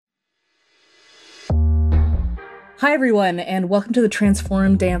Hi, everyone, and welcome to the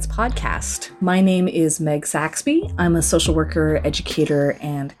Transform Dance podcast. My name is Meg Saxby. I'm a social worker, educator,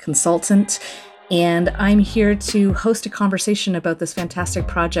 and consultant, and I'm here to host a conversation about this fantastic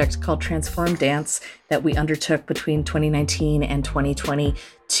project called Transform Dance that we undertook between 2019 and 2020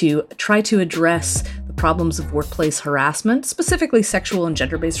 to try to address the problems of workplace harassment, specifically sexual and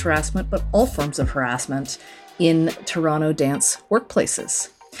gender-based harassment, but all forms of harassment in Toronto dance workplaces.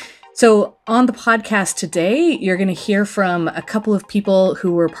 So on the podcast today, you're going to hear from a couple of people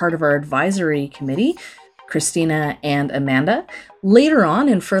who were part of our advisory committee, Christina and Amanda. Later on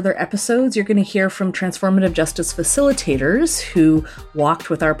in further episodes, you're going to hear from transformative justice facilitators who walked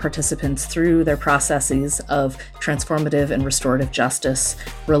with our participants through their processes of transformative and restorative justice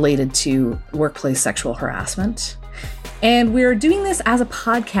related to workplace sexual harassment. And we're doing this as a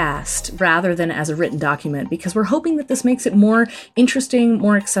podcast rather than as a written document because we're hoping that this makes it more interesting,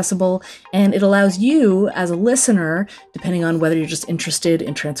 more accessible, and it allows you as a listener, depending on whether you're just interested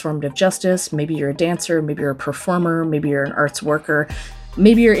in transformative justice, maybe you're a dancer, maybe you're a performer, maybe you're an arts worker,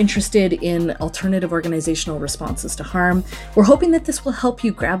 maybe you're interested in alternative organizational responses to harm. We're hoping that this will help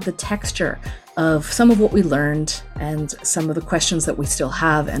you grab the texture of some of what we learned and some of the questions that we still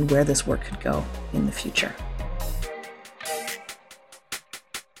have and where this work could go in the future.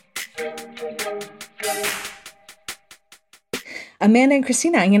 Amanda and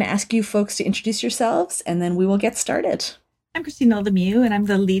Christina, I'm going to ask you folks to introduce yourselves, and then we will get started. I'm Christina Lemieux, and I'm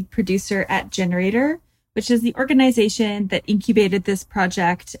the lead producer at Generator, which is the organization that incubated this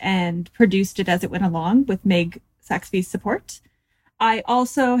project and produced it as it went along with Meg Saxby's support. I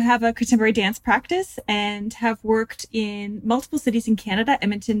also have a contemporary dance practice and have worked in multiple cities in Canada,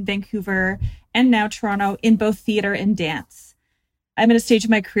 Edmonton, Vancouver, and now Toronto, in both theater and dance. I'm at a stage of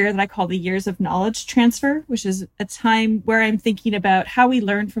my career that I call the years of knowledge transfer, which is a time where I'm thinking about how we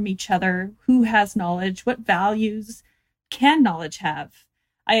learn from each other, who has knowledge, what values can knowledge have.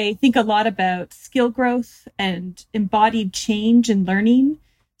 I think a lot about skill growth and embodied change and learning.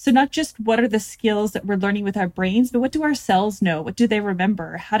 So not just what are the skills that we're learning with our brains, but what do our cells know? What do they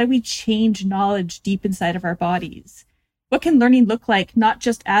remember? How do we change knowledge deep inside of our bodies? What can learning look like, not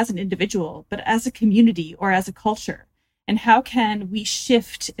just as an individual, but as a community or as a culture? And how can we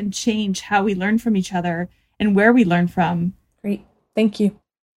shift and change how we learn from each other and where we learn from? Great. Thank you.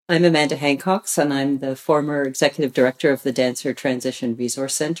 I'm Amanda Hancox, and I'm the former executive director of the Dancer Transition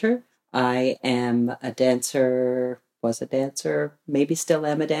Resource Center. I am a dancer, was a dancer, maybe still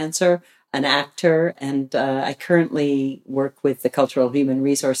am a dancer, an actor, and I currently work with the Cultural Human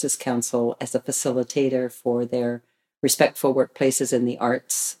Resources Council as a facilitator for their Respectful Workplaces in the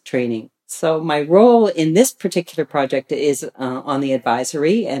Arts training. So my role in this particular project is on the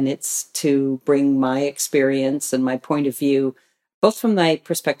advisory, and it's to bring my experience and my point of view, both from my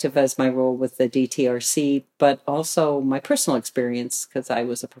perspective as my role with the DTRC, but also my personal experience, because I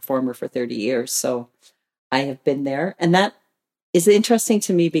was a performer for 30 years. So I have been there. And that is interesting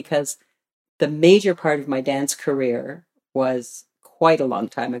to me because the major part of my dance career was quite a long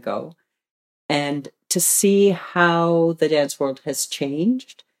time ago. And to see how the dance world has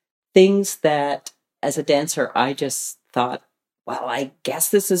changed, things that as a dancer, I just thought, well, I guess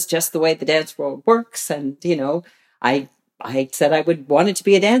this is just the way the dance world works. And, you know, I said I would wanted to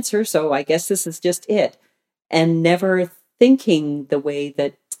be a dancer, so I guess this is just it. And never thinking the way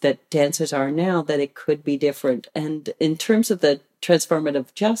that dancers are now, that it could be different. And in terms of the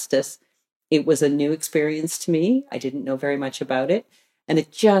transformative justice, it was a new experience to me. I didn't know very much about it. And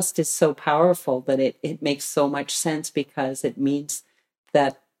it just is so powerful that it makes so much sense, because it means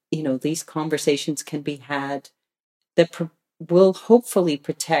that, you know, these conversations can be had that will hopefully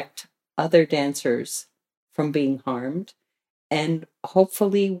protect other dancers from being harmed, and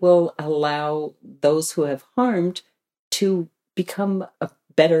hopefully will allow those who have harmed to become a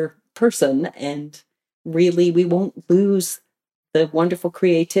better person. And really, we won't lose the wonderful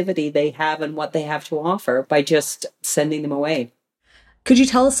creativity they have and what they have to offer by just sending them away. Could you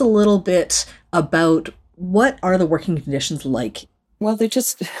tell us a little bit about what are the working conditions like? Well, they're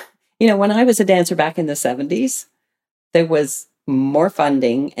just, you know, when I was a dancer back in the 70s, there was more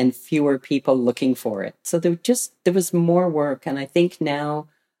funding and fewer people looking for it. So there was more work. And I think now,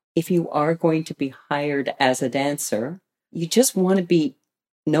 if you are going to be hired as a dancer, you just want to be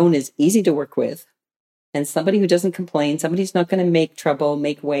known as easy to work with and somebody who doesn't complain, somebody who's not going to make trouble,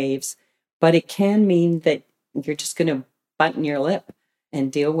 make waves. But it can mean that you're just going to button your lip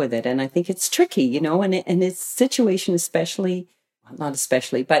and deal with it. And I think it's tricky, you know, and it's situation, especially, well, not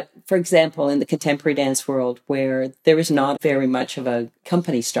especially, but for example, in the contemporary dance world, where there is not very much of a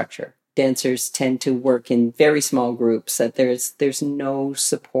company structure. Dancers tend to work in very small groups, that there's no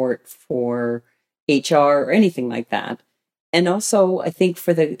support for HR or anything like that. And also, I think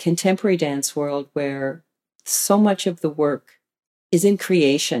for the contemporary dance world, where so much of the work is in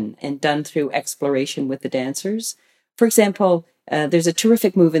creation and done through exploration with the dancers. For example, there's a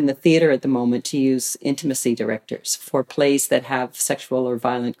terrific move in the theater at the moment to use intimacy directors for plays that have sexual or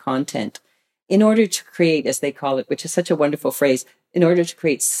violent content in order to create, as they call it, which is such a wonderful phrase, in order to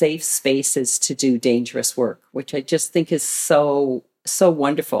create safe spaces to do dangerous work, which I just think is so, so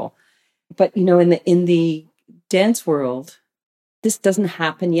wonderful. But, you know, in the dance world, this doesn't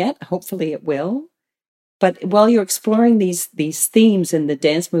happen yet. Hopefully it will. But while you're exploring these themes in the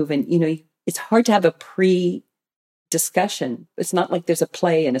dance movement, you know, it's hard to have a pre-discussion. It's not like there's a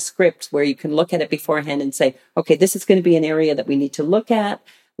play and a script where you can look at it beforehand and say, okay, this is going to be an area that we need to look at.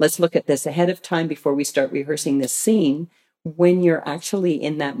 Let's look at this ahead of time before we start rehearsing this scene. When you're actually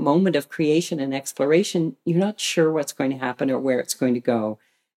in that moment of creation and exploration, you're not sure what's going to happen or where it's going to go.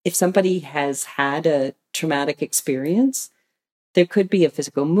 If somebody has had a traumatic experience, there could be a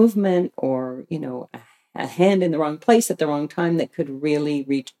physical movement or, you know, a hand in the wrong place at the wrong time that could really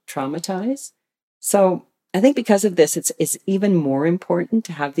re-traumatize. So I think because of this, it's even more important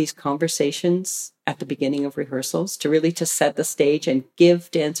to have these conversations at the beginning of rehearsals to set the stage and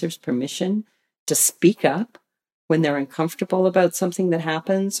give dancers permission to speak up when they're uncomfortable about something that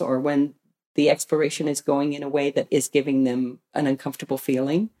happens or when the exploration is going in a way that is giving them an uncomfortable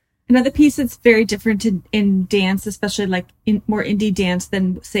feeling. Another piece that's very different in dance, especially like in more indie dance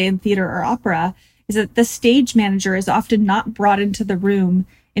than say in theater or opera, is that the stage manager is often not brought into the room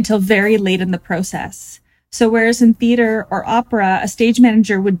until very late in the process. So whereas in theater or opera, a stage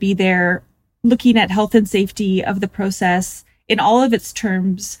manager would be there looking at health and safety of the process in all of its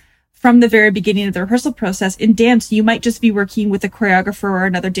terms from the very beginning of the rehearsal process, in dance, you might just be working with a choreographer or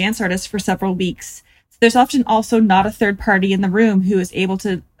another dance artist for several weeks. There's often also not a third party in the room who is able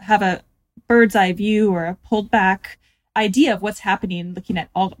to have a bird's eye view or a pulled back idea of what's happening, looking at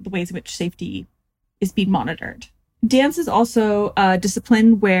all the ways in which safety is being monitored. Dance is also a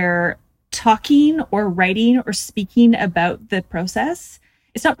discipline where talking or writing or speaking about the process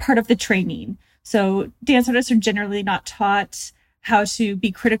is not part of the training. So dance artists are generally not taught how to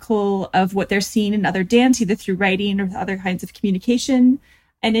be critical of what they're seeing in other dance, either through writing or other kinds of communication.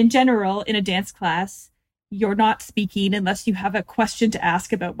 And in general, in a dance class, you're not speaking unless you have a question to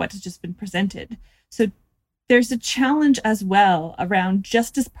ask about what has just been presented. So there's a challenge as well around,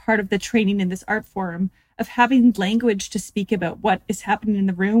 just as part of the training in this art form, of having language to speak about what is happening in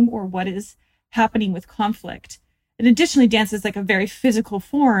the room or what is happening with conflict. And additionally, dance is like a very physical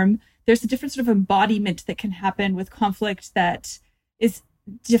form. There's a different sort of embodiment that can happen with conflict that is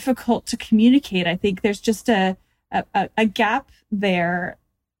difficult to communicate. I think there's just a gap there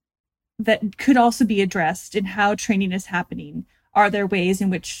that could also be addressed in how training is happening. Are there ways in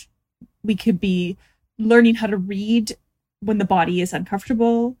which we could be learning how to read when the body is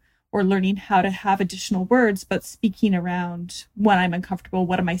uncomfortable, or learning how to have additional words, but speaking around when I'm uncomfortable,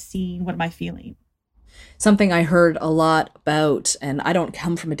 what am I seeing, what am I feeling? Something I heard a lot about, and I don't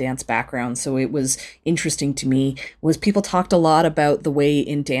come from a dance background, so it was interesting to me, was people talked a lot about the way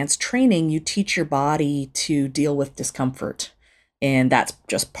in dance training you teach your body to deal with discomfort. And that's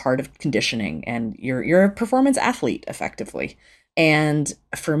just part of conditioning, and you're a performance athlete effectively. And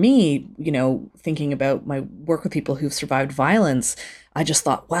for me, you know, thinking about my work with people who've survived violence, I just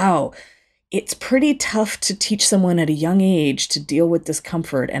thought, wow, it's pretty tough to teach someone at a young age to deal with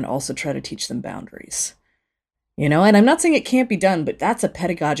discomfort and also try to teach them boundaries. You know, and I'm not saying it can't be done, but that's a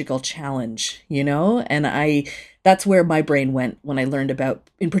pedagogical challenge, you know, and that's where my brain went when I learned about,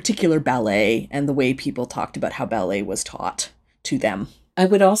 in particular, ballet and the way people talked about how ballet was taught to them. I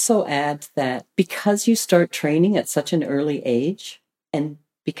would also add that because you start training at such an early age, and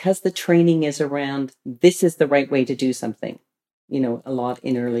because the training is around, this is the right way to do something, you know, a lot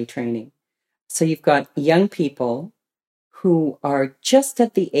in early training. So you've got young people who are just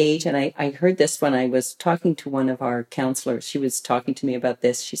at the age, and I heard this when I was talking to one of our counselors. She was talking to me about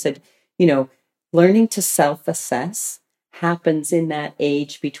this. She said, you know, learning to self-assess happens in that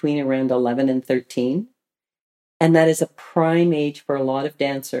age between around 11 and 13. And that is a prime age for a lot of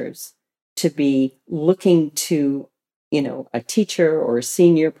dancers to be looking to, you know, a teacher or a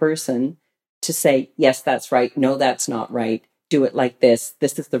senior person to say, yes, that's right. No, that's not right. Do it like this.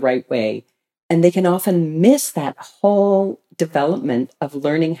 This is the right way. And they can often miss that whole development of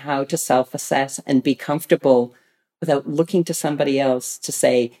learning how to self-assess and be comfortable without looking to somebody else to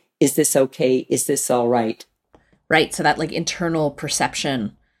say, is this okay? Is this all right? Right. So that like internal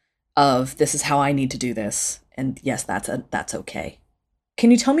perception of this is how I need to do this. And yes, that's okay.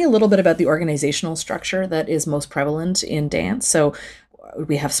 Can you tell me a little bit about the organizational structure that is most prevalent in dance? So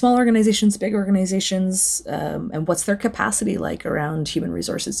we have small organizations, big organizations, and what's their capacity like around human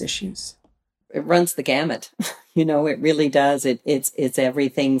resources issues? It runs the gamut. It really does. It's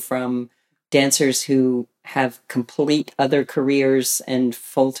everything from dancers who have complete other careers and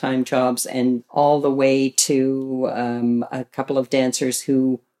full-time jobs, and all the way to a couple of dancers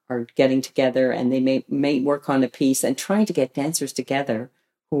who are getting together, and they may work on a piece and trying to get dancers together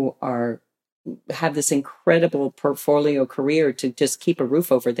who have this incredible portfolio career to just keep a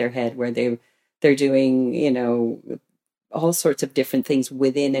roof over their head, where they're doing, all sorts of different things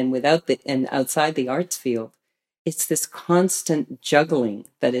within and and outside the arts field. It's this constant juggling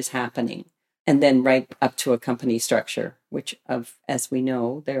that is happening. And then right up to a company structure, which as we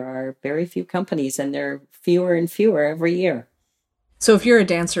know, there are very few companies, and they're fewer and fewer every year. So if you're a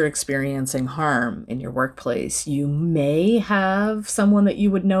dancer experiencing harm in your workplace, you may have someone that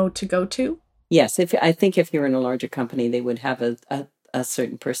you would know to go to? Yes, I think if you're in a larger company, they would have a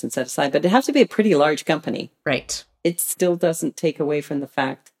certain person set aside, but it has to be a pretty large company. Right. It still doesn't take away from the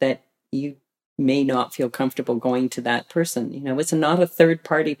fact that you may not feel comfortable going to that person. It's not a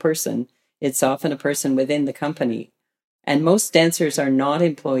third-party person. It's often a person within the company. And most dancers are not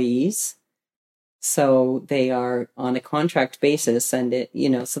employees, so they are on a contract basis, and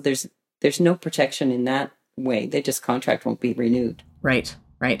so there's no protection in that way. Their just contract won't be renewed. Right.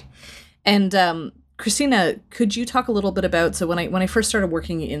 And Christina, could you talk a little bit about, so when I first started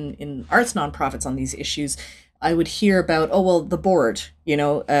working in arts nonprofits on these issues, I would hear about, the board,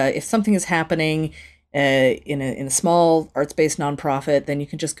 if something is happening in a small arts-based nonprofit, then you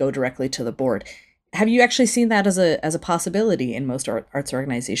can just go directly to the board. Have you actually seen that as a possibility in most arts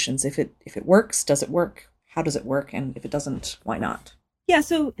organizations? If it works, does it work? How does it work? And if it doesn't, why not? Yeah,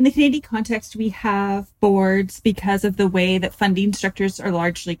 so in the Canadian context, we have boards because of the way that funding structures are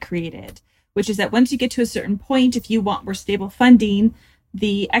largely created, which is that once you get to a certain point, if you want more stable funding,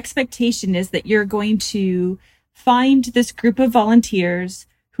 the expectation is that you're going to find this group of volunteers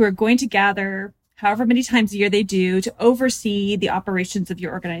who are going to gather however many times a year they do to oversee the operations of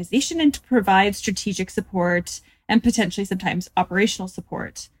your organization and to provide strategic support and potentially sometimes operational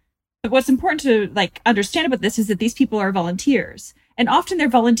support. But what's important to understand about this is that these people are volunteers, and often they're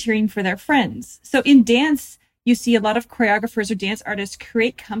volunteering for their friends. So in dance, you see a lot of choreographers or dance artists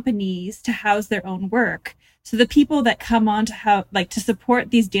create companies to house their own work. So the people that come on to support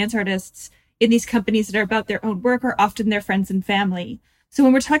these dance artists in these companies that are about their own work are often their friends and family. So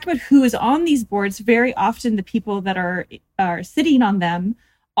when we're talking about who is on these boards, very often the people that are sitting on them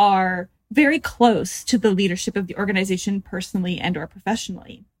are very close to the leadership of the organization personally and or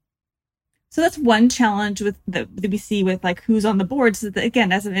professionally. So that's one challenge that we see with who's on the boards. That,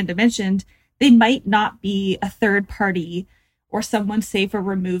 again, as Amanda mentioned, they might not be a third party or someone safe or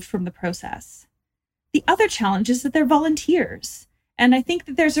removed from the process. The other challenge is that they're volunteers. And I think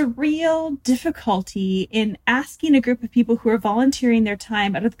that there's a real difficulty in asking a group of people who are volunteering their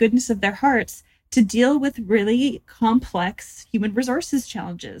time out of the goodness of their hearts to deal with really complex human resources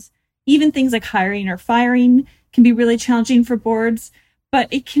challenges. Even things like hiring or firing can be really challenging for boards, but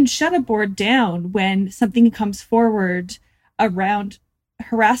it can shut a board down when something comes forward around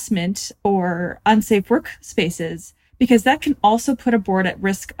harassment or unsafe workspaces, because that can also put a board at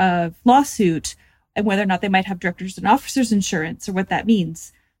risk of lawsuit and whether or not they might have directors and officers insurance or what that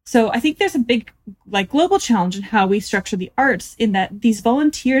means. So I think there's a big global challenge in how we structure the arts, in that these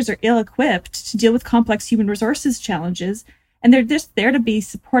volunteers are ill-equipped to deal with complex human resources challenges, and they're just there to be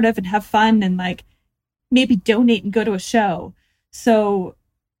supportive and have fun and maybe donate and go to a show. So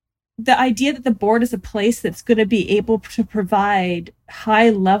the idea that the board is a place that's going to be able to provide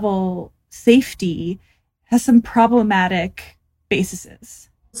high-level safety has some problematic bases.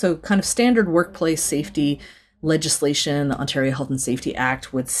 So kind of standard workplace safety legislation, the Ontario Health and Safety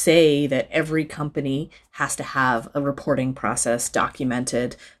Act, would say that every company has to have a reporting process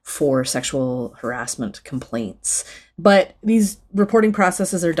documented for sexual harassment complaints. But these reporting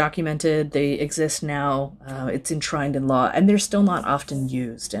processes are documented, they exist now, it's enshrined in law, and they're still not often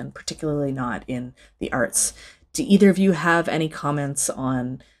used, and particularly not in the arts. Do either of you have any comments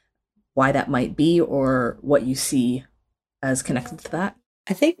on why that might be, or what you see as connected to that?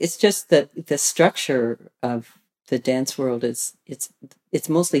 I think it's just that the structure of the dance world it's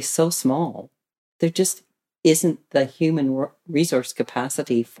mostly so small. There just isn't the human resource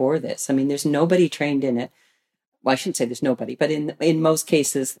capacity for this. I mean, there's nobody trained in it. Well, I shouldn't say there's nobody, but in most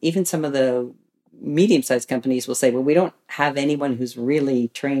cases, even some of the medium-sized companies will say, well, we don't have anyone who's really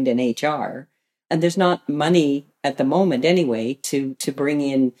trained in HR. And there's not money at the moment anyway to bring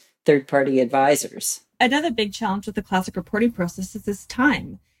in third-party advisors. Another big challenge with the classic reporting process is this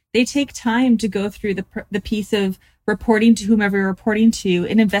time. They take time to go through the piece of reporting to whomever you're reporting to,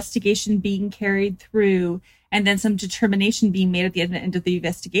 an investigation being carried through, and then some determination being made at the end of the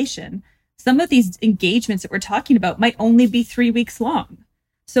investigation. Some of these engagements that we're talking about might only be 3 weeks long.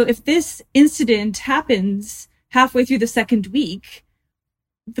 So if this incident happens halfway through the second week,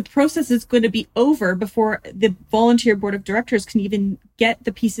 the process is going to be over before the volunteer board of directors can even get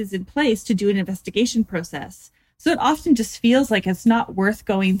the pieces in place to do an investigation process. So it often just feels like it's not worth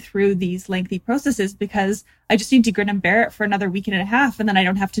going through these lengthy processes because I just need to grin and bear it for another week and a half, and then I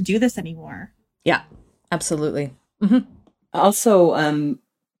don't have to do this anymore. Yeah, absolutely. Mm-hmm. Also,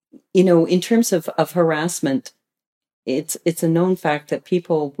 in terms of harassment, it's a known fact that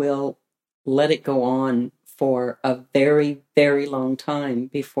people will let it go on for a very, very long time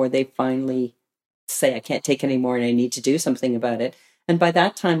before they finally say, I can't take anymore and I need to do something about it. And by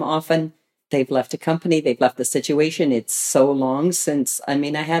that time, often they've left a company, they've left the situation. It's so long since, I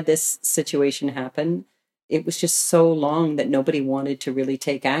had this situation happen. It was just so long that nobody wanted to really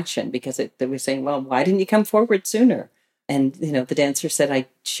take action because they were saying, well, why didn't you come forward sooner? And, the dancer said,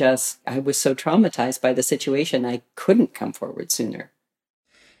 I was so traumatized by the situation, I couldn't come forward sooner.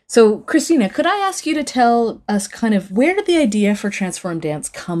 So, Christina, could I ask you to tell us kind of where did the idea for Transform Dance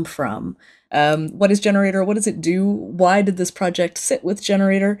come from? What is Generator? What does it do? Why did this project sit with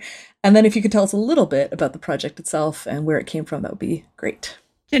Generator? And then if you could tell us a little bit about the project itself and where it came from, that would be great.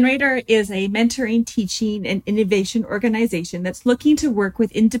 Generator is a mentoring, teaching, and innovation organization that's looking to work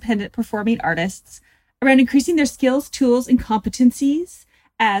with independent performing artists around increasing their skills, tools, and competencies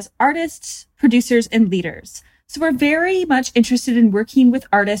as artists, producers, and leaders. So we're very much interested in working with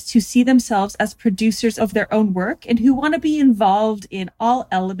artists who see themselves as producers of their own work and who want to be involved in all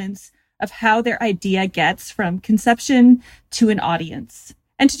elements of how their idea gets from conception to an audience.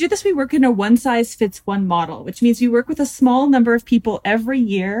 And to do this, we work in a one-size-fits-one model, which means we work with a small number of people every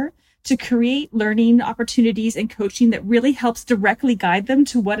year to create learning opportunities and coaching that really helps directly guide them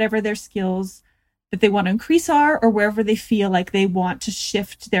to whatever their skills that they want to increase are, or wherever they feel like they want to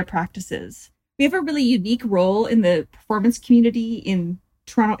shift their practices. We have a really unique role in the performance community in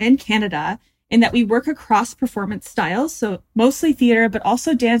Toronto and Canada in that we work across performance styles, so mostly theater, but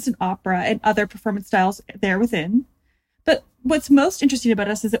also dance and opera and other performance styles there within. But what's most interesting about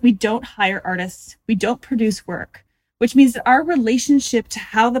us is that we don't hire artists, we don't produce work, which means that our relationship to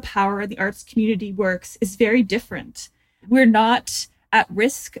how the power of the arts community works is very different. We're not at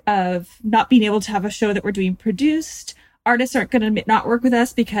risk of not being able to have a show that we're doing produced. Artists aren't going to not work with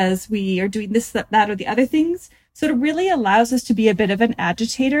us because we are doing this, that, or the other things. So it really allows us to be a bit of an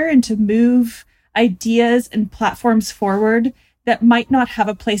agitator and to move ideas and platforms forward that might not have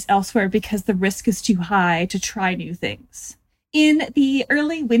a place elsewhere because the risk is too high to try new things. In the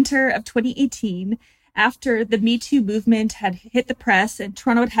early winter of 2018, after the Me Too movement had hit the press and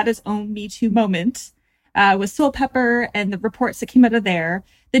Toronto had its own Me Too moment with Soul Pepper and the reports that came out of there,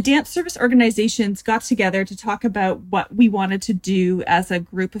 the dance service organizations got together to talk about what we wanted to do as a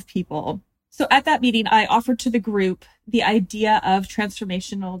group of people. So at that meeting, I offered to the group the idea of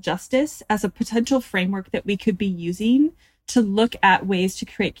transformational justice as a potential framework that we could be using to look at ways to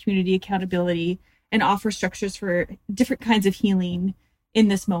create community accountability and offer structures for different kinds of healing in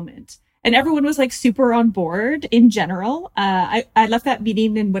this moment. And everyone was super on board in general. I left that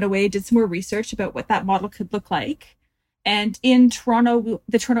meeting and went away, did some more research about what that model could look like. And in Toronto,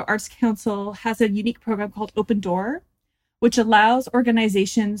 the Toronto Arts Council has a unique program called Open Door, which allows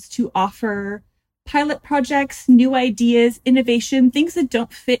organizations to offer pilot projects, new ideas, innovation, things that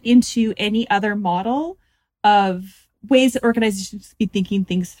don't fit into any other model of ways that organizations be thinking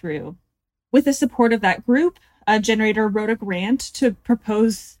things through. With the support of that group, Generator wrote a grant to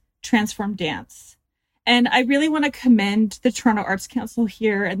propose Transform Dance. And I really want to commend the Toronto Arts Council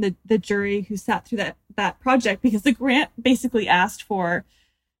here and the jury who sat through that project, because the grant basically asked for,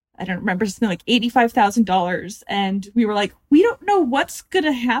 I don't remember, something like $85,000. And we were like, we don't know what's going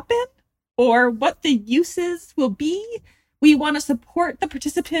to happen or what the uses will be. We want to support the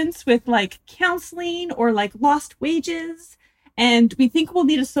participants with counseling or lost wages. And we think we'll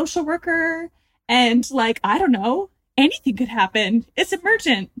need a social worker. And I don't know, anything could happen. It's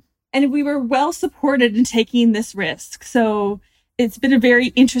emergent. And we were well supported in taking this risk. So it's been a very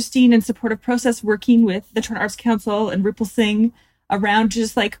interesting and supportive process working with the Toronto Arts Council and Rupal Singh around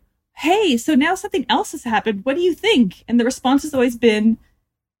just hey, so now something else has happened. What do you think? And the response has always been,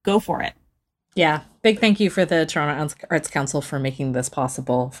 go for it. Yeah. Big thank you for the Toronto Arts Council for making this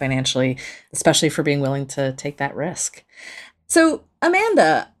possible financially, especially for being willing to take that risk. So,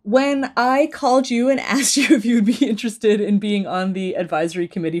 Amanda, when I called you and asked you if you would be interested in being on the advisory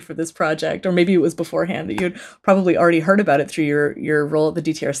committee for this project, or maybe it was beforehand that you'd probably already heard about it through your role at the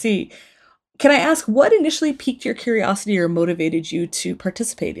DTRC, can I ask what initially piqued your curiosity or motivated you to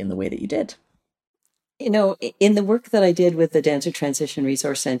participate in the way that you did? In the work that I did with the Dancer Transition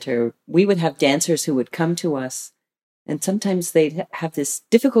Resource Center, we would have dancers who would come to us, and sometimes they'd have this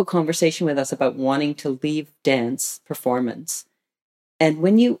difficult conversation with us about wanting to leave dance performance. And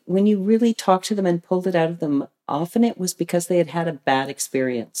when you really talked to them and pulled it out of them, often it was because they had had a bad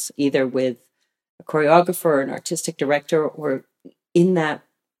experience, either with a choreographer or an artistic director, or in that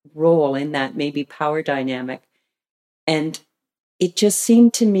role, in that maybe power dynamic. And it just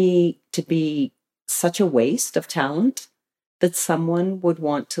seemed to me to be such a waste of talent that someone would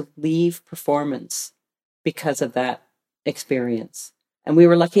want to leave performance because of that experience. And we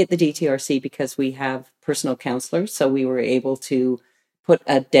were lucky at the DTRC because we have personal counselors. So we were able to put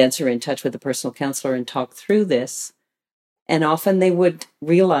a dancer in touch with a personal counselor and talk through this. And often they would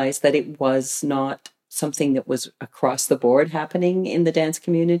realize that it was not something that was across the board happening in the dance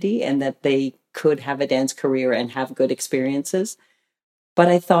community, and that they could have a dance career and have good experiences. But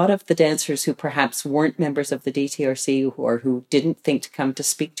I thought of the dancers who perhaps weren't members of the DTRC or who didn't think to come to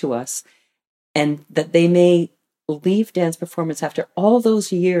speak to us, and that they may leave dance performance after all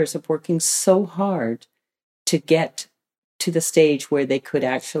those years of working so hard to get to the stage where they could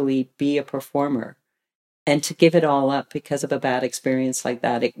actually be a performer, and to give it all up because of a bad experience like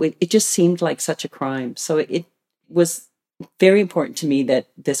that. It just seemed like such a crime. So it was very important to me that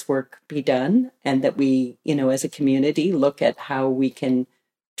this work be done, and that we, as a community, look at how we can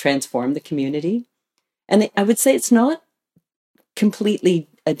transform the community. And I would say it's not completely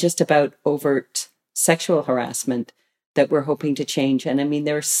just about overt sexual harassment that we're hoping to change. And I mean,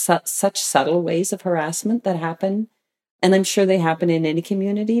 there are such subtle ways of harassment that happen. And I'm sure they happen in any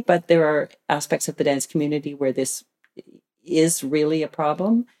community, but there are aspects of the dance community where this is really a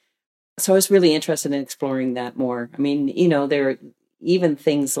problem. So I was really interested in exploring that more. I mean, there are even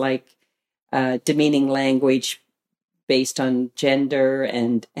things like demeaning language based on gender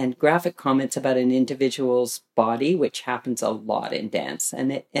and graphic comments about an individual's body, which happens a lot in dance.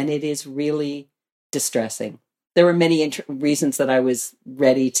 And it is really distressing. There were many reasons that I was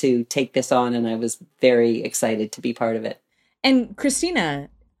ready to take this on, and I was very excited to be part of it. And Christina,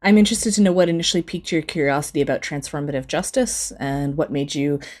 I'm interested to know what initially piqued your curiosity about transformative justice, and what made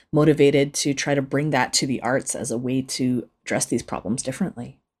you motivated to try to bring that to the arts as a way to address these problems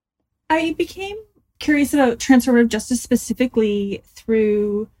differently. I became curious about transformative justice specifically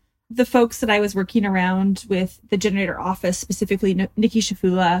through the folks that I was working around with the Generator office, specifically Nikki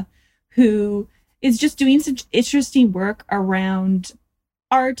Shafula, who is just doing such interesting work around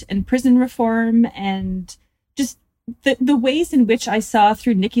art and prison reform, and just the ways in which I saw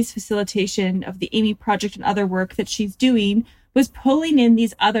through Nikki's facilitation of the Amy Project and other work that she's doing was pulling in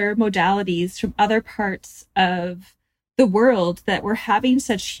these other modalities from other parts of the world that were having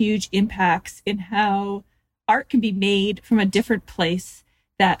such huge impacts in how art can be made from a different place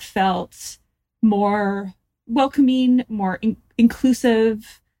that felt more welcoming, more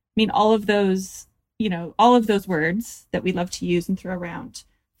inclusive. I mean, all of those words that we love to use and throw around.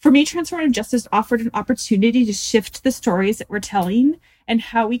 For me, transformative justice offered an opportunity to shift the stories that we're telling and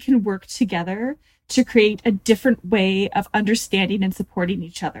how we can work together to create a different way of understanding and supporting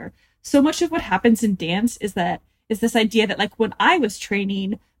each other. So much of what happens in dance is this idea that, like, when I was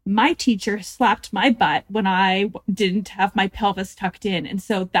training, my teacher slapped my butt when I didn't have my pelvis tucked in. And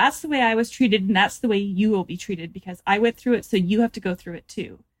so that's the way I was treated, and that's the way you will be treated because I went through it, so you have to go through it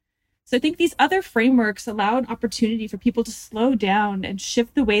too. So I think these other frameworks allow an opportunity for people to slow down and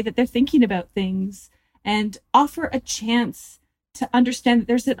shift the way that they're thinking about things, and offer a chance to understand that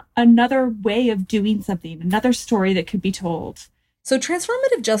there's another way of doing something, another story that could be told. So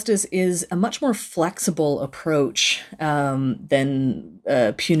transformative justice is a much more flexible approach than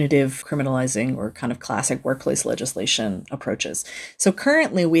punitive criminalizing or kind of classic workplace legislation approaches. So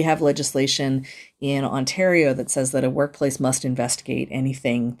currently we have legislation in Ontario that says that a workplace must investigate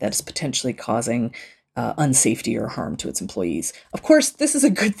anything that's potentially causing unsafety or harm to its employees. Of course, this is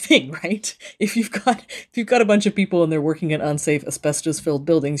a good thing, right? If you've got a bunch of people and they're working in unsafe asbestos-filled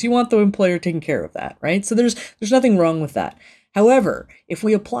buildings, you want the employer taking care of that, right? So there's nothing wrong with that. However, if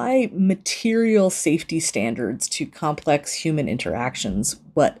we apply material safety standards to complex human interactions,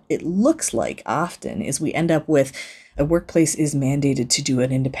 what it looks like often is we end up with a workplace is mandated to do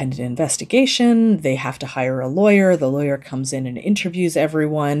an independent investigation. They have to hire a lawyer. The lawyer comes in and interviews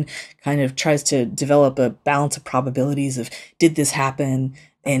everyone, kind of tries to develop a balance of probabilities of, did this happen?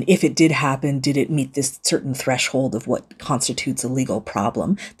 And if it did happen, did it meet this certain threshold of what constitutes a legal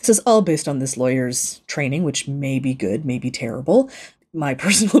problem? This is all based on this lawyer's training, which may be good, may be terrible. My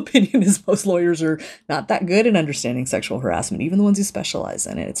personal opinion is most lawyers are not that good at understanding sexual harassment, even the ones who specialize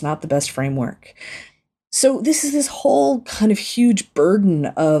in it. It's not the best framework. So this is this whole kind of huge burden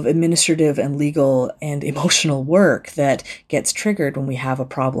of administrative and legal and emotional work that gets triggered when we have a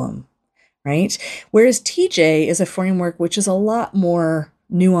problem, right? Whereas TJ is a framework which is a lot more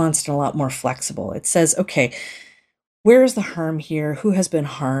nuanced and a lot more flexible. It says, okay, where is the harm here? Who has been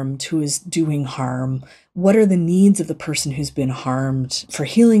harmed? Who is doing harm? What are the needs of the person who's been harmed for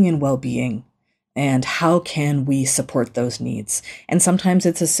healing and well-being? And how can we support those needs? And sometimes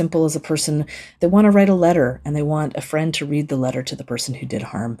it's as simple as a person, they want to write a letter and they want a friend to read the letter to the person who did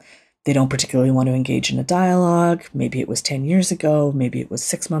harm. They don't particularly want to engage in a dialogue. Maybe it was 10 years ago. Maybe it was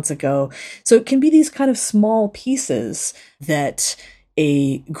 6 months ago. So it can be these kind of small pieces that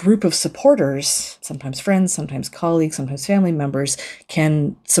a group of supporters, sometimes friends, sometimes colleagues, sometimes family members,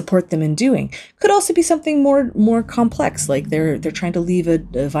 can support them in doing. Could also be something more complex, like they're trying to leave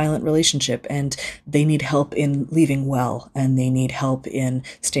a violent relationship and they need help in leaving well, and they need help in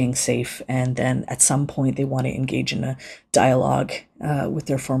staying safe, and then at some point they want to engage in a dialogue with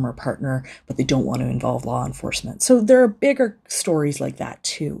their former partner, but they don't want to involve law enforcement. So there are bigger stories like that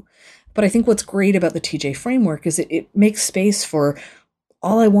too. But I think what's great about the TJ framework is it makes space for,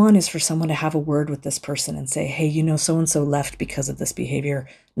 all I want is for someone to have a word with this person and say, hey, so-and-so left because of this behavior,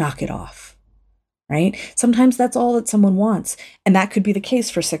 knock it off, right? Sometimes that's all that someone wants. And that could be the case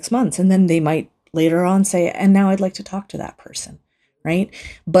for 6 months. And then they might later on say, and now I'd like to talk to that person, right?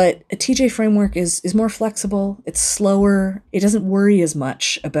 But a TJ framework is more flexible. It's slower. It doesn't worry as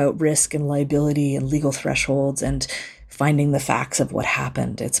much about risk and liability and legal thresholds and finding the facts of what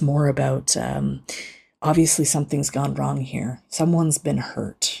happened. It's more about, obviously something's gone wrong here. Someone's been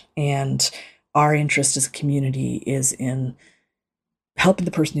hurt. And our interest as a community is in helping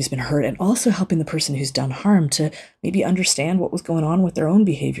the person who's been hurt and also helping the person who's done harm to maybe understand what was going on with their own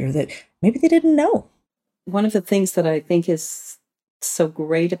behavior that maybe they didn't know. One of the things that I think is so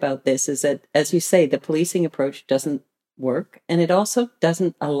great about this is that, as you say, the policing approach doesn't work. And it also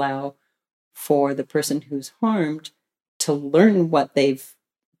doesn't allow for the person who's harmed to learn what they've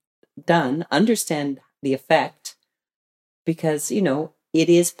done, understand the effect, because, it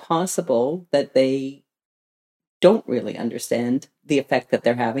is possible that they don't really understand the effect that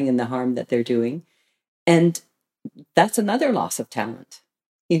they're having and the harm that they're doing. And that's another loss of talent,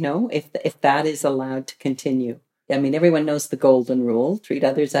 if that is allowed to continue. I mean, everyone knows the golden rule, treat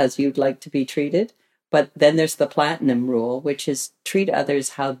others as you'd like to be treated. But then there's the platinum rule, which is treat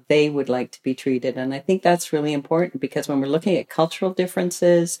others how they would like to be treated. And I think that's really important because when we're looking at cultural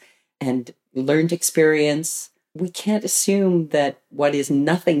differences and learned experience, we can't assume that what is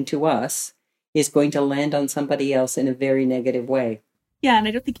nothing to us is going to land on somebody else in a very negative way. Yeah, and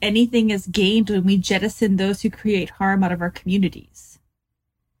I don't think anything is gained when we jettison those who create harm out of our communities.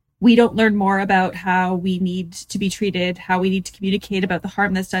 We don't learn more about how we need to be treated, how we need to communicate about the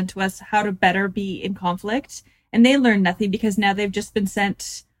harm that's done to us, how to better be in conflict. And they learn nothing because now they've just been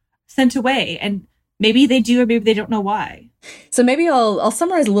sent away. And maybe they do, or maybe they don't know why. So maybe I'll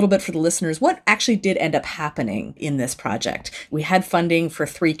summarize a little bit for the listeners what actually did end up happening in this project. We had funding for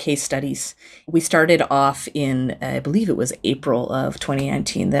 3 case studies. We started off in, I believe it was April of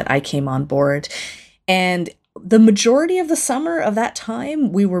 2019 that I came on board. And the majority of the summer of that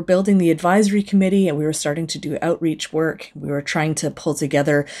time, we were building the advisory committee and we were starting to do outreach work. We were trying to pull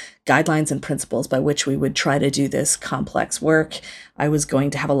together guidelines and principles by which we would try to do this complex work. I was going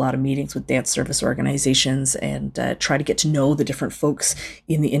to have a lot of meetings with dance service organizations and try to get to know the different folks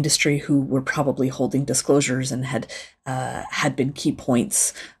in the industry who were probably holding disclosures and had been key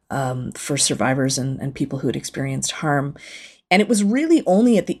points for survivors and people who had experienced harm. And it was really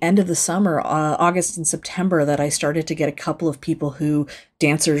only at the end of the summer, August and September, that I started to get a couple of people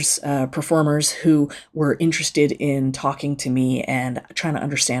dancers, performers who were interested in talking to me and trying to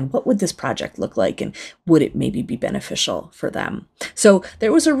understand what would this project look like and would it maybe be beneficial for them. So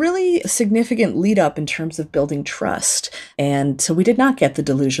there was a really significant lead up in terms of building trust. And so we did not get the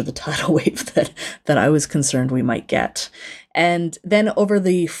deluge of the tidal wave that I was concerned we might get. And then over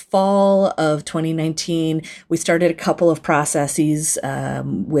the fall of 2019, we started a couple of processes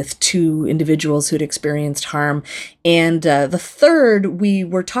with 2 individuals who'd experienced harm. And the third, we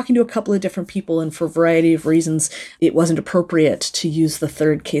were talking to a couple of different people, and for a variety of reasons, it wasn't appropriate to use the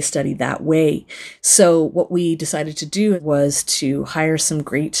third case study that way. So what we decided to do was to hire some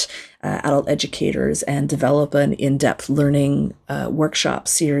great adult educators and develop an in-depth learning workshop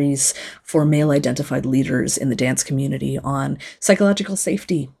series for male-identified leaders in the dance community on psychological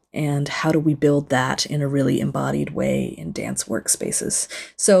safety and how do we build that in a really embodied way in dance workspaces.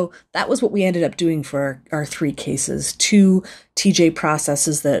 So that was what we ended up doing for our 3 cases. 2 TJ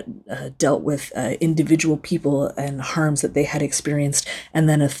processes that dealt with individual people and harms that they had experienced, and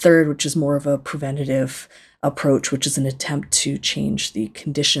then a third, which is more of a preventative approach, which is an attempt to change the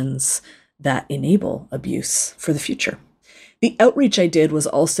conditions that enable abuse for the future. The outreach I did was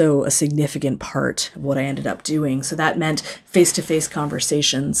also a significant part of what I ended up doing. So that meant face-to-face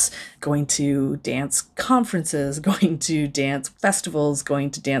conversations, going to dance conferences, going to dance festivals,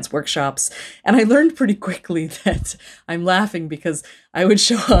 going to dance workshops. And I learned pretty quickly that I'm laughing because I would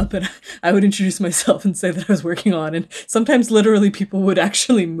show up and I would introduce myself and say that I was working on, and sometimes literally people would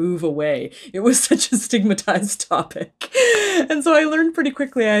actually move away. It was such a stigmatized topic. And so I learned pretty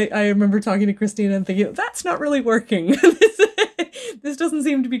quickly. I remember talking to Christina and thinking, that's not really working. This doesn't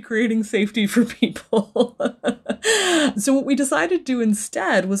seem to be creating safety for people. So what we decided to do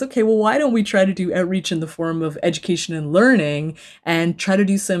instead was, okay, well, why don't we try to do outreach in the form of education and learning and try to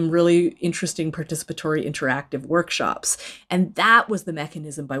do some really interesting participatory interactive workshops. And that was the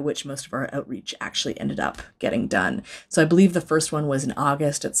mechanism by which most of our outreach actually ended up getting done. So I believe the first one was in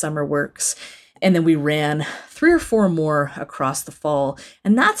August at SummerWorks. And then we ran 3 or 4 more across the fall.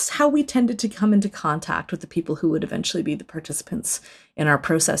 And that's how we tended to come into contact with the people who would eventually be the participants in our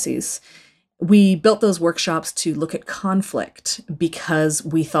processes. We built those workshops to look at conflict because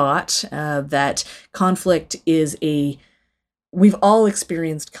we thought that conflict is we've all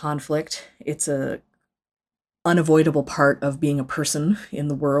experienced conflict. It's a unavoidable part of being a person in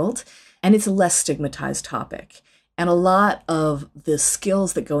the world, and it's a less stigmatized topic. And a lot of the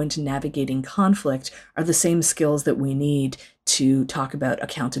skills that go into navigating conflict are the same skills that we need to talk about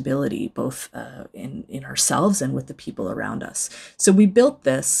accountability, both in ourselves and with the people around us. So we built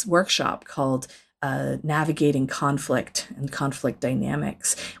this workshop called Navigating Conflict and Conflict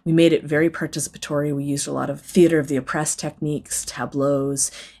Dynamics. We made it very participatory. We used a lot of theater of the oppressed techniques,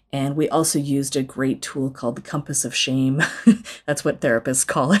 tableaus, and we also used a great tool called the Compass of Shame. That's what therapists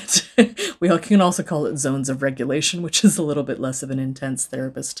call it. We can also call it Zones of Regulation, which is a little bit less of an intense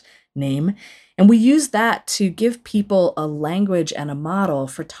therapist name. And we used that to give people a language and a model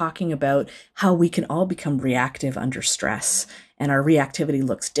for talking about how we can all become reactive under stress. And our reactivity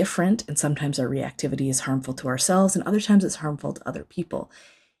looks different. And sometimes our reactivity is harmful to ourselves, and other times it's harmful to other people.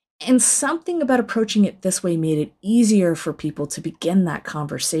 And something about approaching it this way made it easier for people to begin that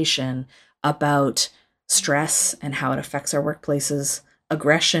conversation about stress and how it affects our workplaces,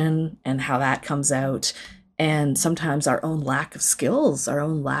 aggression and how that comes out, and sometimes our own lack of skills, our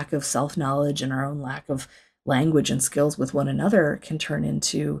own lack of self-knowledge, and our own lack of language and skills with one another can turn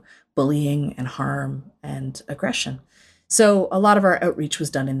into bullying and harm and aggression. So a lot of our outreach was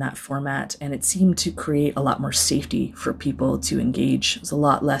done in that format, and it seemed to create a lot more safety for people to engage. It was a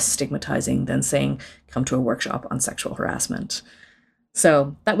lot less stigmatizing than saying, come to a workshop on sexual harassment.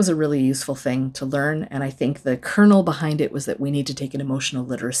 So that was a really useful thing to learn. And I think the kernel behind it was that we need to take an emotional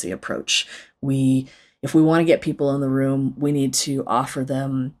literacy approach. If we want to get people in the room, we need to offer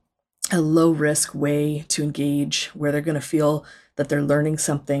them a low risk way to engage where they're going to feel that they're learning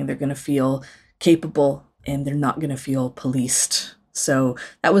something, they're going to feel capable, and they're not going to feel policed. So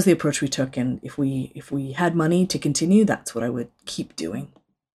that was the approach we took. And if we had money to continue, that's what I would keep doing.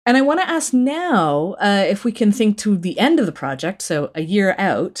 And I want to ask now if we can think to the end of the project, so a year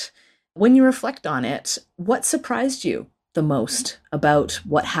out, when you reflect on it, what surprised you the most about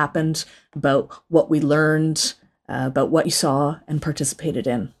what happened, about what we learned, about what you saw and participated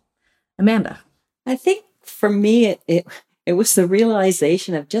in? Amanda. I think for me, it was the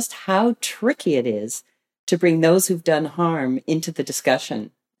realization of just how tricky it is to bring those who've done harm into the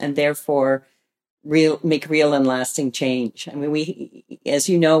discussion and therefore make real and lasting change. I mean, we, as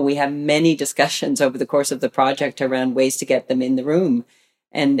you know, we have many discussions over the course of the project around ways to get them in the room.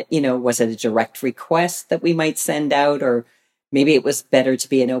 And, was it a direct request that we might send out, or maybe it was better to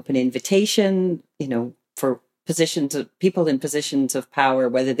be an open invitation, for people in positions of power,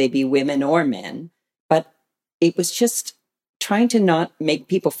 whether they be women or men. But it was just trying to not make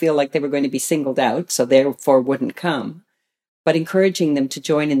people feel like they were going to be singled out, so therefore wouldn't come, but encouraging them to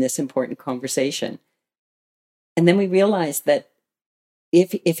join in this important conversation. And then we realized that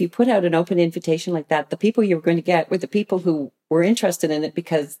if you put out an open invitation like that, the people you were going to get were the people who were interested in it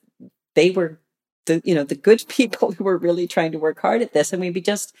because they were the good people who were really trying to work hard at this, and we'd be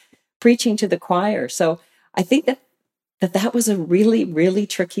just preaching to the choir. So I think that was a really, really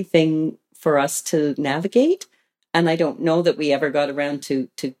tricky thing for us to navigate. And I don't know that we ever got around to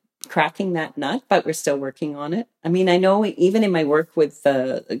cracking that nut, but we're still working on it. I mean, I know even in my work with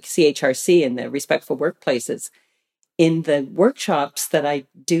the CHRC and the Respectful Workplaces, in the workshops that I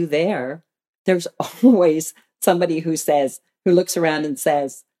do there, there's always somebody who looks around and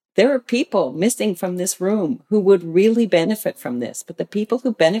says, there are people missing from this room who would really benefit from this, but the people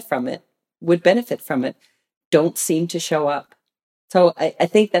who would benefit from it don't seem to show up. So I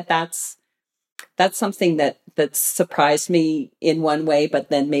think that's something that surprised me in one way, but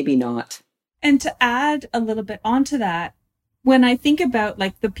then maybe not. And to add a little bit onto that, when I think about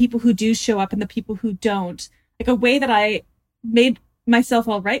like the people who do show up and the people who don't, like a way that I made myself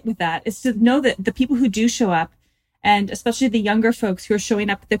all right with that is to know that the people who do show up, and especially the younger folks who are showing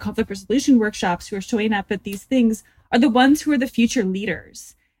up at the conflict resolution workshops, who are showing up at these things, are the ones who are the future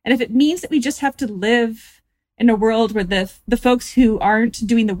leaders. And if it means that we just have to live in a world where the folks who aren't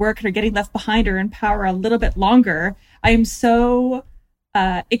doing the work and are getting left behind are in power a little bit longer, I am so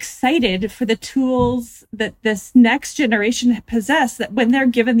excited for the tools that this next generation possess, that when they're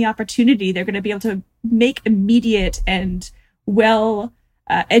given the opportunity, they're going to be able to make immediate and well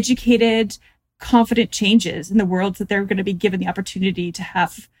educated, confident changes in the worlds that they're going to be given the opportunity to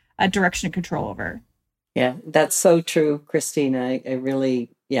have a direction and control over. Yeah, that's so true, Christine. I really,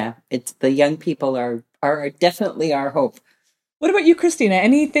 it's the young people are definitely our hope. What about you, Christina?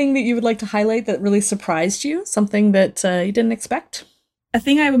 Anything that you would like to highlight that really surprised you? Something that you didn't expect? A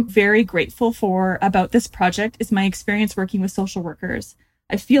thing I'm very grateful for about this project is my experience working with social workers.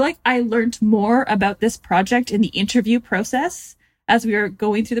 I feel like I learned more about this project in the interview process as we were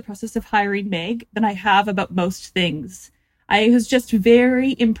going through the process of hiring Meg than I have about most things. I was just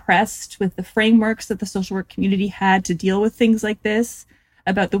very impressed with the frameworks that the social work community had to deal with things like this,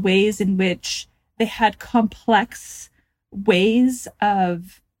 about the ways in which they had complex ways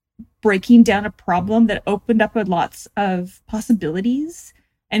of breaking down a problem that opened up lots of possibilities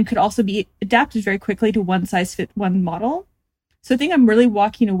and could also be adapted very quickly to one size fit one model. So the thing I'm really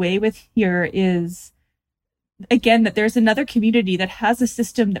walking away with here is, again, that there's another community that has a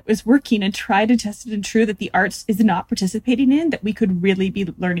system that was working and tried and tested and true that the arts is not participating in, that we could really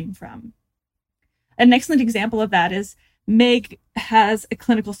be learning from. An excellent example of that is Meg has a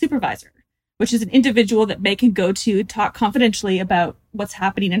clinical supervisor, which is an individual that Meg can go to talk confidentially about what's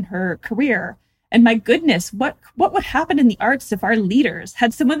happening in her career. And my goodness, what would happen in the arts if our leaders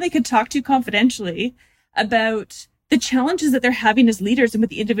had someone they could talk to confidentially about the challenges that they're having as leaders and with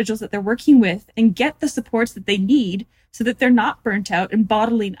the individuals that they're working with, and get the supports that they need so that they're not burnt out and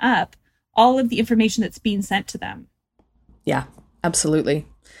bottling up all of the information that's being sent to them. Yeah, absolutely.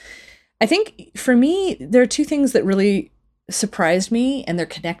 I think for me, there are two things that really surprised me, and they're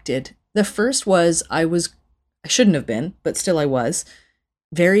connected. The first was I shouldn't have been, but still I was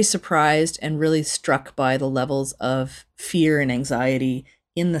very surprised and really struck by the levels of fear and anxiety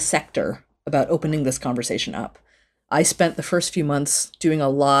in the sector about opening this conversation up. I spent the first few months doing a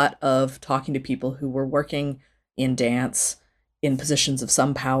lot of talking to people who were working in dance in positions of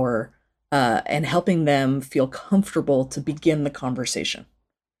some power, and helping them feel comfortable to begin the conversation.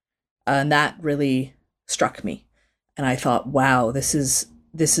 And that really struck me. And I thought, wow, this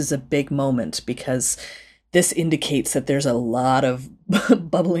is a big moment, because this indicates that there's a lot of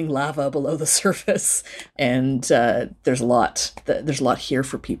bubbling lava below the surface, and there's a lot here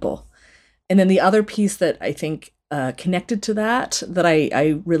for people. And then the other piece that I think connected to that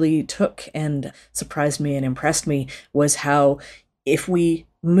I really took and surprised me and impressed me was how, if we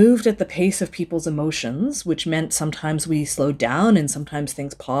moved at the pace of people's emotions, which meant sometimes we slowed down and sometimes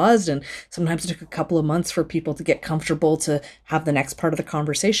things paused, and sometimes it took a couple of months for people to get comfortable to have the next part of the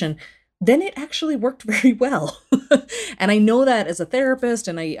conversation, then it actually worked very well. And I know that as a therapist,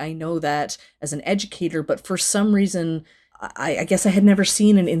 and I know that as an educator, but for some reason, I guess I had never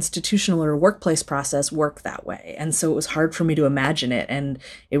seen an institutional or workplace process work that way. And so it was hard for me to imagine it. And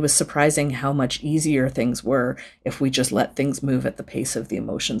it was surprising how much easier things were if we just let things move at the pace of the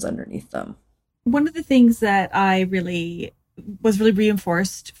emotions underneath them. One of the things that was really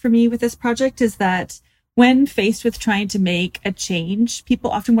reinforced for me with this project is that when faced with trying to make a change, people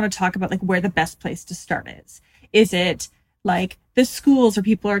often want to talk about like where the best place to start is. Is it like the schools where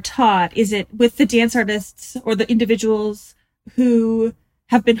people are taught? Is it with the dance artists or the individuals who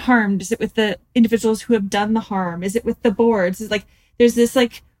have been harmed? Is it with the individuals who have done the harm? Is it with the boards? It's like, there's this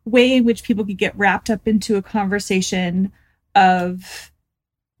like way in which people could get wrapped up into a conversation of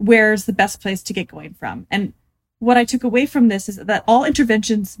where's the best place to get going from. And what I took away from this is that all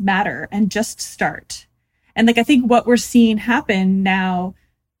interventions matter, and just start. And like, I think what we're seeing happen now,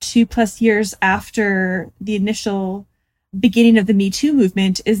 2+ years after the initial beginning of the Me Too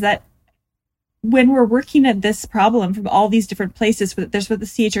movement, is that when we're working at this problem from all these different places, there's what the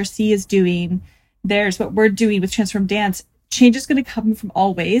CHRC is doing, there's what we're doing with Transform Dance, change is going to come from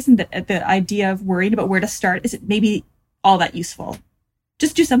all ways. And the idea of worrying about where to start isn't maybe all that useful.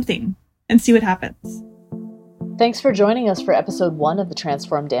 Just do something and see what happens. Thanks for joining us for episode 1 of the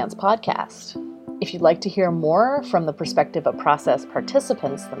Transform Dance podcast. If you'd like to hear more from the perspective of process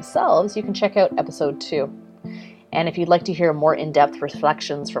participants themselves, you can check out episode 2. And if you'd like to hear more in-depth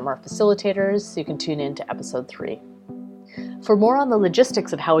reflections from our facilitators, you can tune in to episode 3. For more on the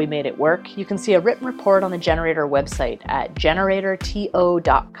logistics of how we made it work, you can see a written report on the Generator website at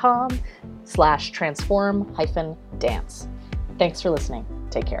generatorto.com/transform-dance. Thanks for listening.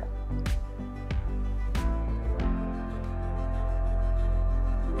 Take care.